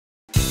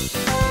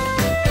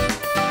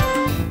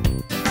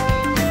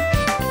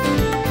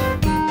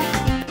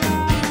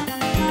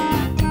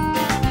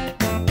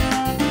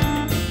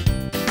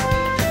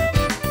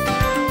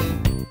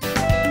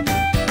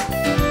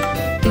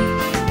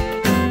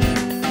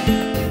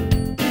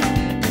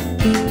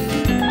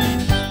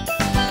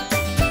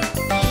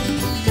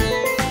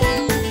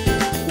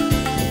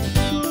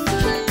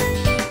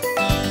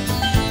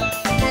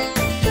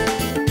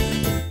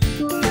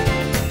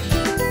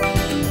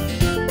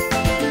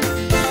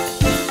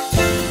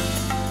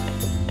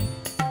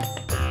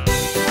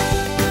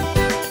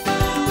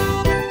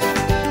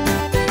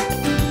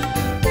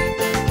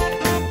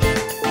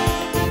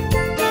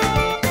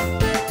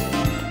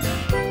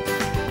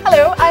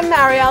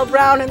Mariel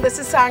Brown and this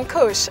is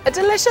Sancoche, a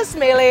delicious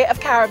melee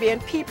of Caribbean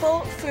people,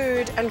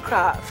 food and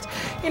craft.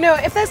 You know,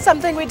 if there's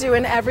something we do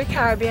in every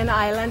Caribbean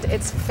island,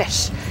 it's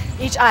fish.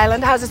 Each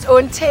island has its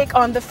own take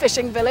on the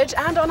fishing village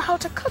and on how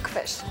to cook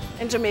fish.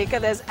 In Jamaica,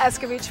 there's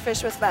Oistins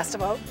Fish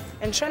Festival.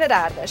 In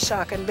Trinidad, there's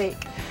Shark and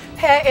Bake.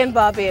 Here in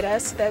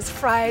Barbados, there's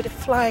fried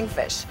flying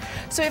fish.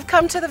 So we've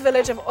come to the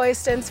village of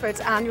Oistins for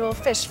its annual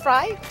fish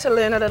fry to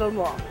learn a little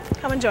more.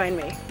 Come and join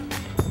me.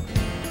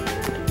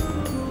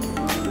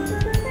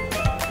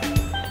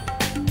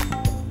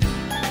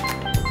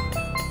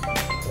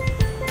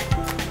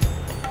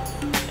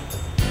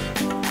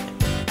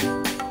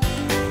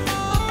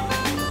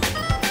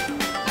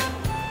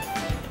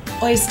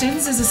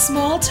 Oistins is a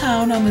small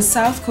town on the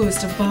south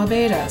coast of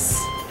Barbados.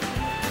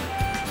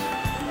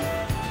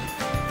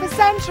 For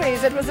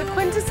centuries, it was a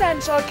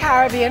quintessential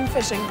Caribbean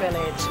fishing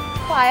village,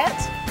 quiet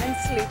and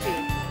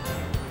sleepy.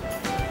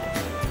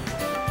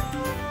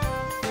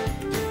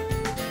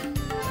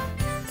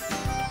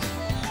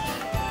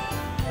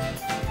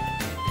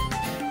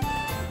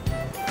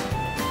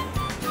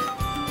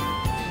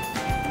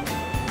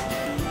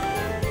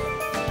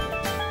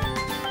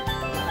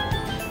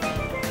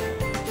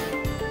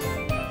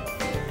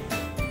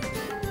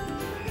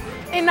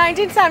 In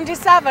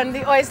 1977, the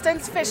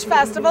Oistins Fish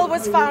Festival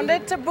was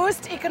founded to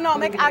boost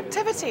economic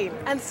activity,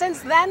 and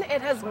since then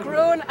it has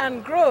grown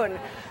and grown.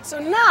 So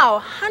now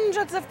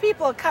hundreds of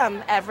people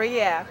come every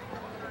year.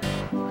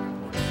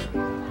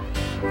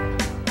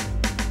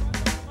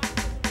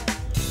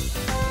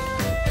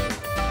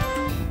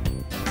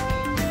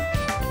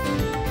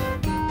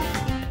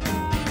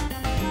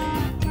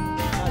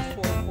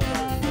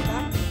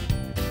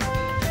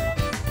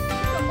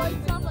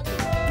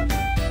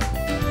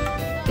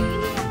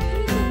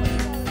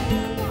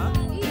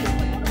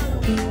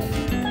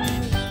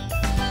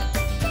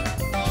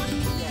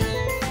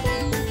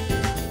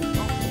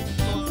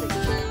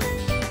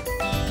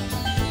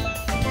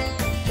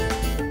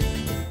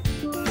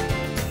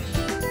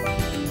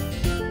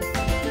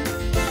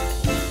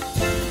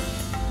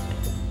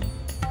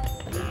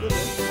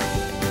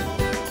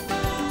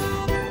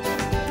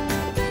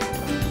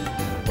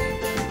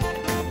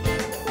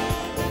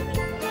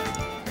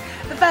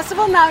 The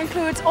festival now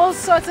includes all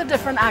sorts of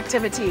different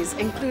activities,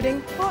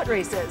 including boat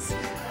races.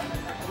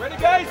 Ready,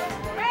 guys?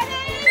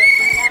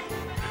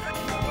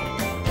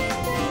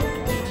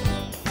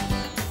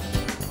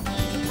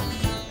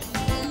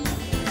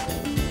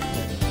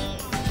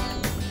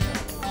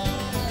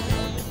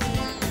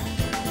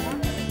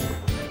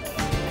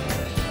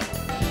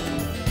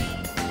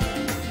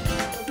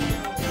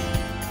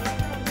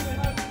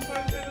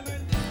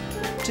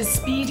 To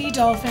speedy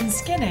dolphin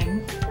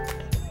skinning,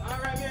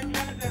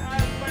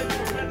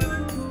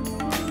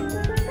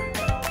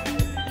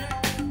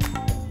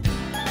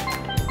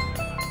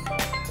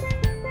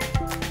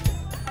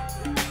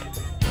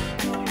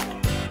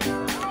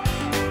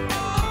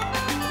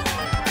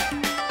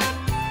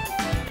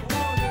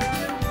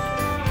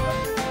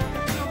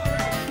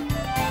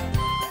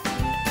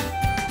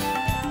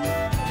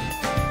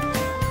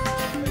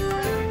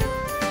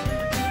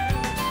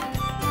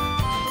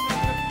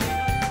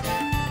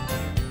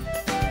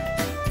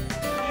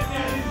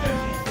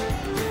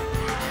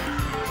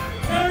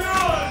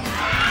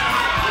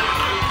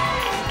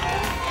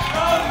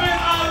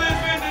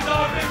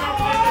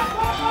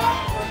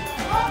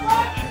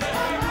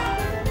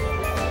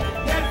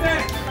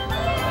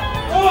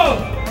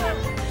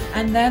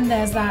 and then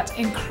there's that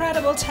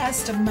incredible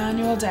test of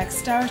manual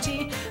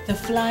dexterity, the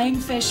flying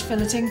fish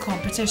filleting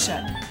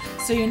competition.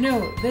 So you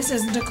know, this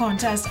isn't a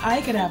contest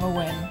I could ever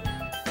win.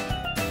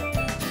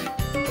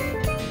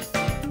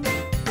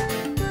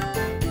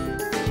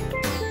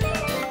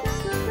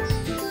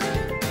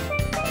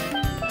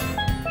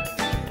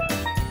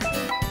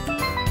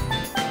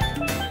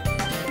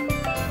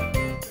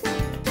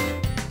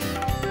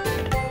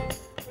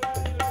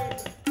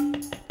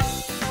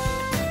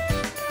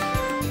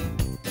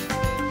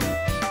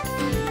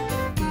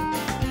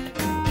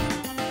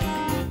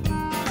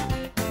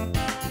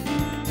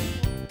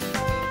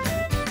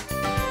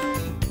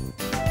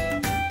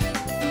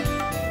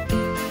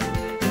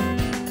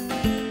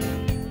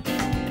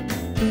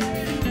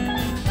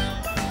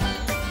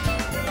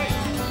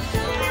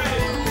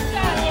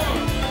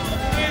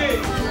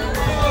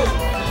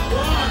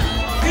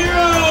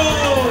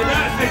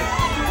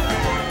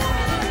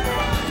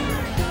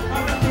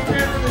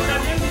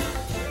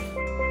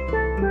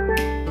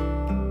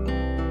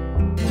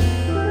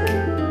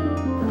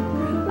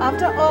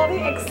 After all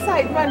the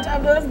excitement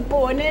of those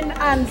boning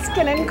and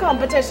skinning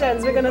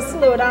competitions, we're going to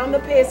slow down the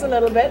pace a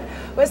little bit.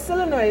 We're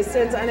still in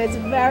Oistins and it's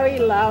very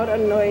loud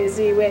and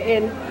noisy. We're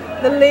in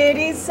the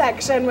ladies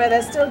section where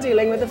they're still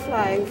dealing with the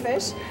flying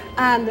fish,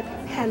 and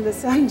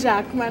Henderson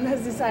Jackman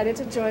has decided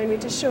to join me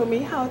to show me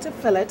how to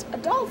fillet a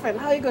dolphin.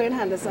 How are you going,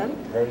 Henderson?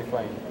 Very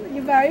fine.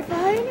 You're very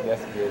fine?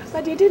 Yes, please.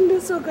 But you didn't do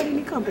so good in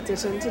the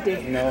competition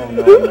today. No.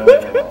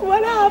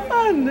 What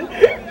happened?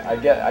 I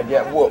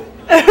get whooped.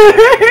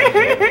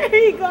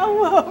 He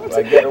got whooped.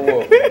 I get a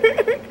whoop.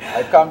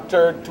 I come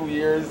third 2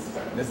 years.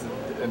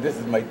 This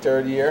is my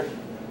third year.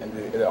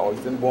 the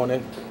Oistins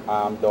bonnet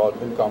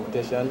dolphin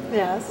competition.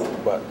 Yes.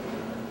 But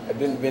I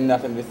didn't win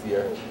nothing this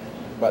year.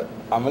 But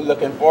I'm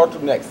looking forward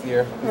to next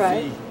year to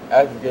Right. see if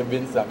I can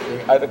win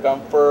something, either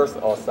come first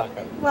or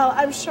second. Well,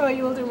 I'm sure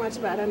you will do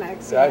much better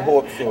next I year.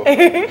 hope so.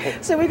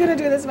 So we're going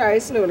to do this very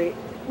slowly.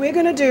 We're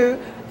going to do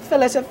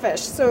fillet of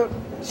fish. So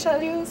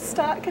shall you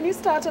start? Can you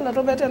start a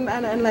little bit and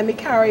let me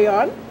carry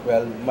on?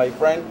 Well, my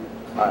friend,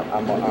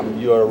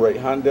 you're a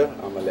right-hander,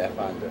 I'm a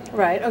left-hander.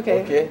 Right,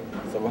 okay. Okay,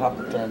 so we'll have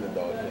to turn the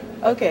dolphin.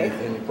 Okay. If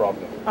there's any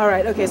problem. All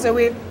right, okay, so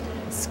we've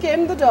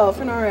skinned the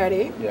dolphin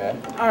already. Yeah.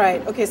 All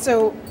right, okay,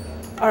 so,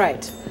 all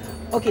right.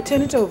 Okay,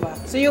 turn it over.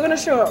 So you're going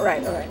to show it,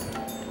 right, all right.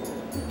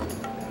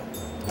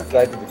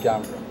 Side to the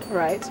camera.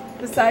 Right,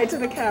 the side to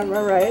the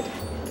camera, right.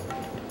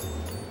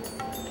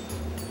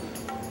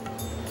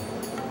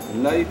 The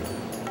knife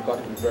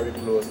got to be very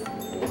close to the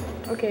bone.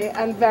 Okay,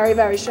 and very,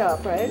 very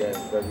sharp, right? Yes,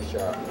 very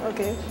sharp.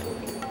 Okay.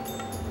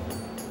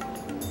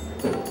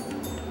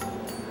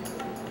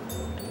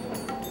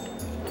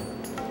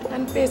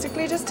 And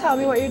basically just tell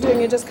me what you're doing.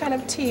 You're just kind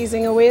of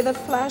teasing away the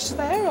flesh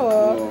there,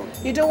 or No.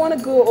 you don't want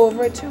to go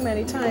over it too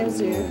many times,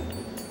 do you?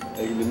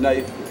 Like the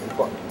knife is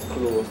got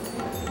close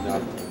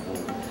enough to the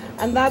bone.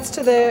 And that's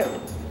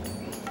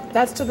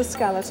to the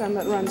skeleton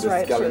that runs The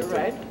right skeleton. through,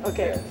 right?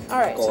 Okay. Yes, All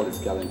right. it's called the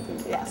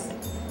skeleton. Yes.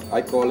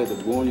 I call it the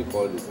bone, you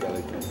call it the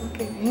skeleton.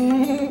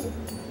 Okay.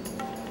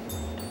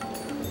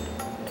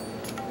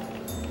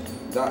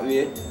 That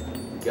way, you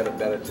get a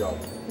better job.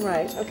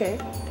 Right. Okay.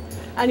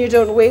 And you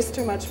don't waste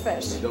too much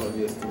fish. You don't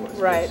waste too much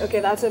Right. fish. Okay.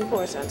 That's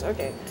important.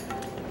 Okay.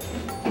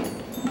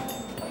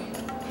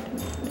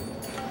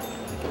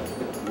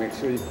 Make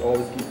sure you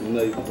always keep the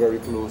knife very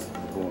close to the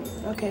bone.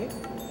 Okay.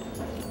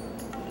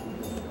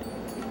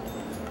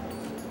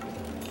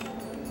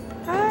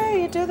 Hi,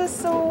 you do this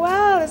so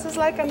well. This is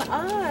like an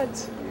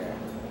art. Yeah.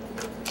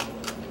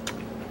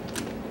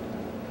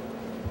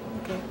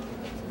 Okay.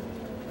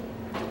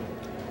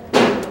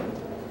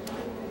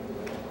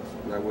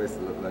 That way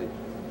it look like.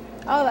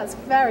 Oh, that's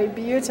very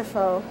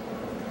beautiful.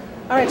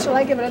 All right, shall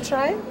I give it a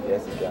try?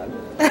 Yes, you can.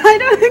 I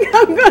don't think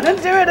I'm going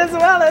to do it as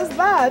well as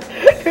that.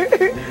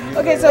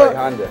 Okay, so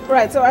right-hander.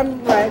 right, so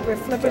we're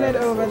flipping it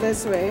over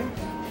this way.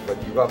 But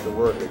you have to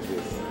work like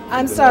this.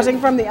 I'm Keep the starting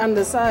knife- from the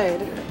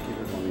underside. Yeah, keep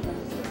it from the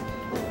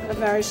underside. A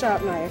very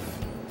sharp knife.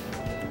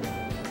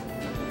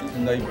 Keep the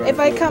knife very If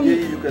I close. come, Yeah,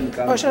 you can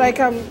come. or should I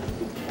come?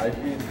 I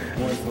feel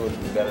going so is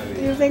the better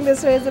Do way. you think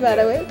this way is the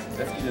better way?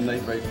 Let's keep the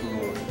knife right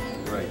close.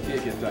 Right,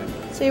 take your time.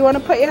 So you want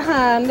to put your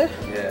hand.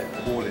 Yeah,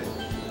 hold it.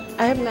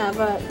 I have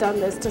never done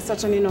this to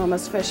such an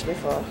enormous fish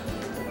before.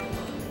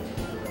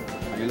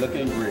 You're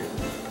looking great.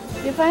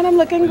 You find I'm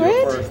looking Your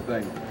great? first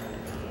thing.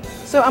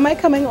 So am I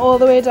coming all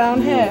the way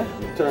down here?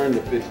 You turn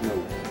the fish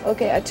now.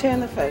 Okay, I turn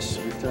the fish.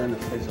 You turn the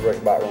fish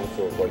right back around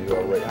so for you're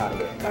a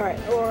right-hander. All right,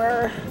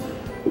 or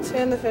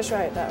turn the fish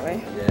right that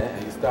way. Yeah,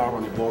 and you start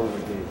on the bottom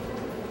again.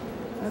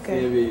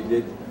 Okay. Same way you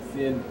did,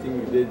 same thing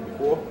you did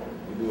before,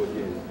 you do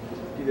again.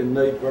 Keep the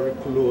knife very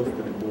close to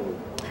the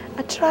bone.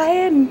 I'm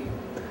trying.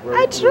 Very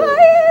I'm close.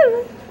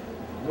 trying.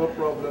 No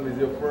problem, it's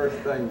your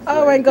first time. so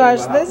Oh my anything gosh,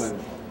 will this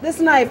happen. this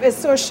knife is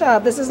so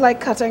sharp. This is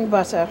like cutting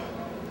butter.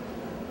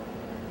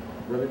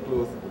 Very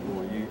close to the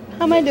bone. You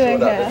How am I make sure doing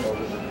that here? that's all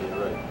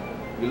over there,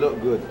 right. You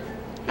look good. You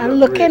I'm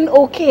look looking great.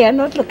 okay. I'm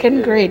not looking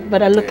Yeah. great,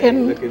 but I'm Yeah,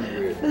 looking looking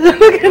great.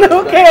 looking First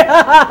okay.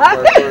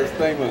 time- first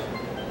timer.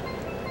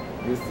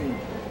 You see.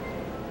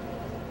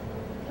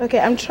 Okay,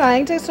 I'm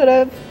trying to sort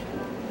of.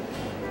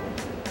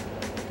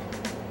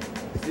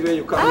 See when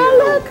you come Ah, here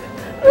look,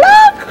 now.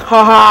 look.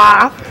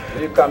 Ha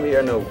When you come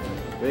here now.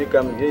 When you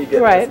come here, you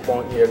get Right. this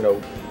point here now.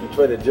 You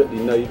try to jut the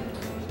knife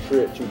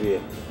straight through there.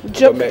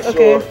 Jup, But make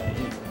okay. sure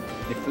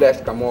the flesh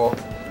come off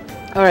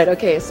All right.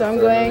 Okay, so I'm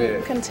Turn going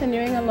away.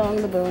 continuing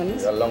along the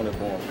bones. along the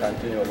bone.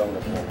 Continue along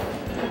the bone.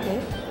 Okay.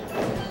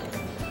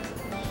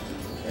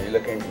 And you're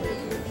looking great.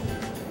 Liz.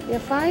 You're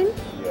fine.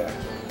 Yeah.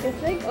 You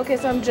think? Okay,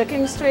 so I'm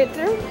jerking straight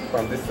through.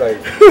 From this side.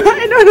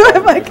 I don't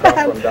know if I You come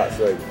can. from that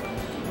side.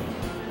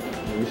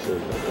 Let me show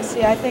you.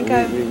 See, I think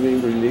I. We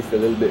release a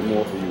little bit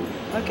more for you.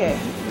 Okay.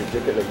 You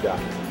jerk it like that.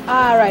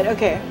 Ah, right.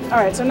 Okay. All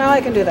right. So now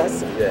I can do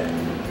this. Yeah.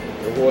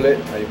 You hold it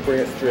and you bring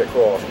it straight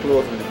across,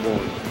 close to the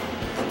bone.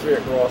 Straight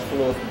across,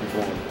 close to the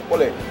bone.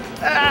 Pull it.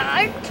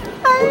 I'm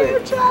Pull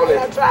it, trying. pull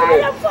it, I'm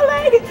trying. I'm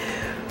pulling.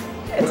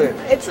 Pull it.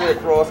 It's Straight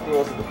across,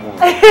 close to the bone.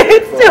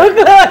 it's too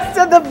close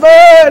to the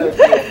Straight bone.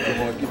 close to the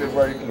bone. Keep it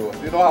very close.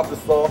 You don't have to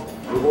saw.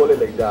 You hold it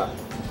like that.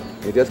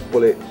 You just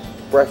pull it.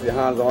 Press your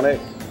hands on it.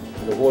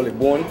 You hold the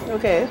bone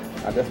Okay.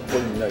 and just pull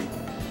the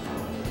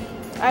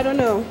knife. I don't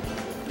know.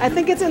 I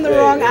think it's in the Yeah,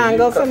 wrong yeah, you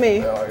angle cut- for me.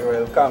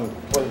 Well, come.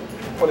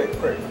 Pull it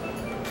quick.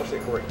 Push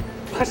it quick.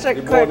 Push The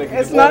it bone- quick. the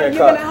It's bone not. ain't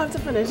You're cut. gonna have to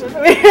finish it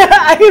for me.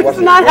 It's Watch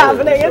it, not hold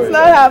it, happening. show It's you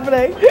not that.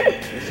 happening.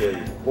 Let me show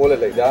you. Hold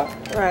it like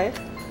that. Right.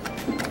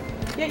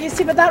 Yeah, you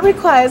see, but that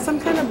requires some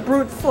kind of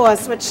brute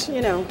force, which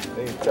you know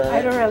Then you turn I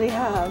it. don't really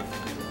have.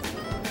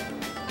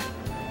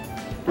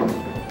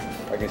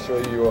 I can show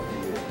you your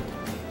fillet.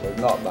 So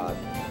it's not bad.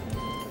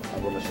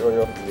 I'm going to show you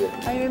your fillet.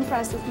 Are you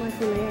impressed with my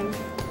filleting?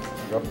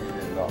 Your fillet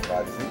is not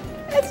bad, you see?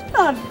 It's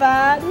not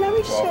bad. Let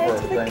me show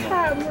it to the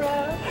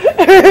camera.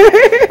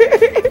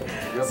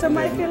 So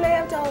my fillet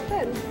of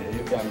dolphin. Yeah,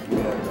 you can do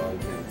that.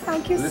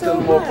 Thank you so much. A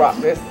little more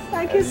practice.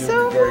 Thank you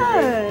so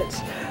much.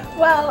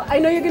 Well, I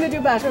know you're going to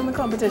do better in the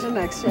competition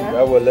next year.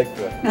 I will like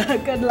to.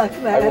 Good luck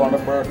then. I want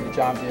to birth the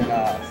champion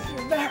ass.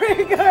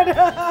 Very good.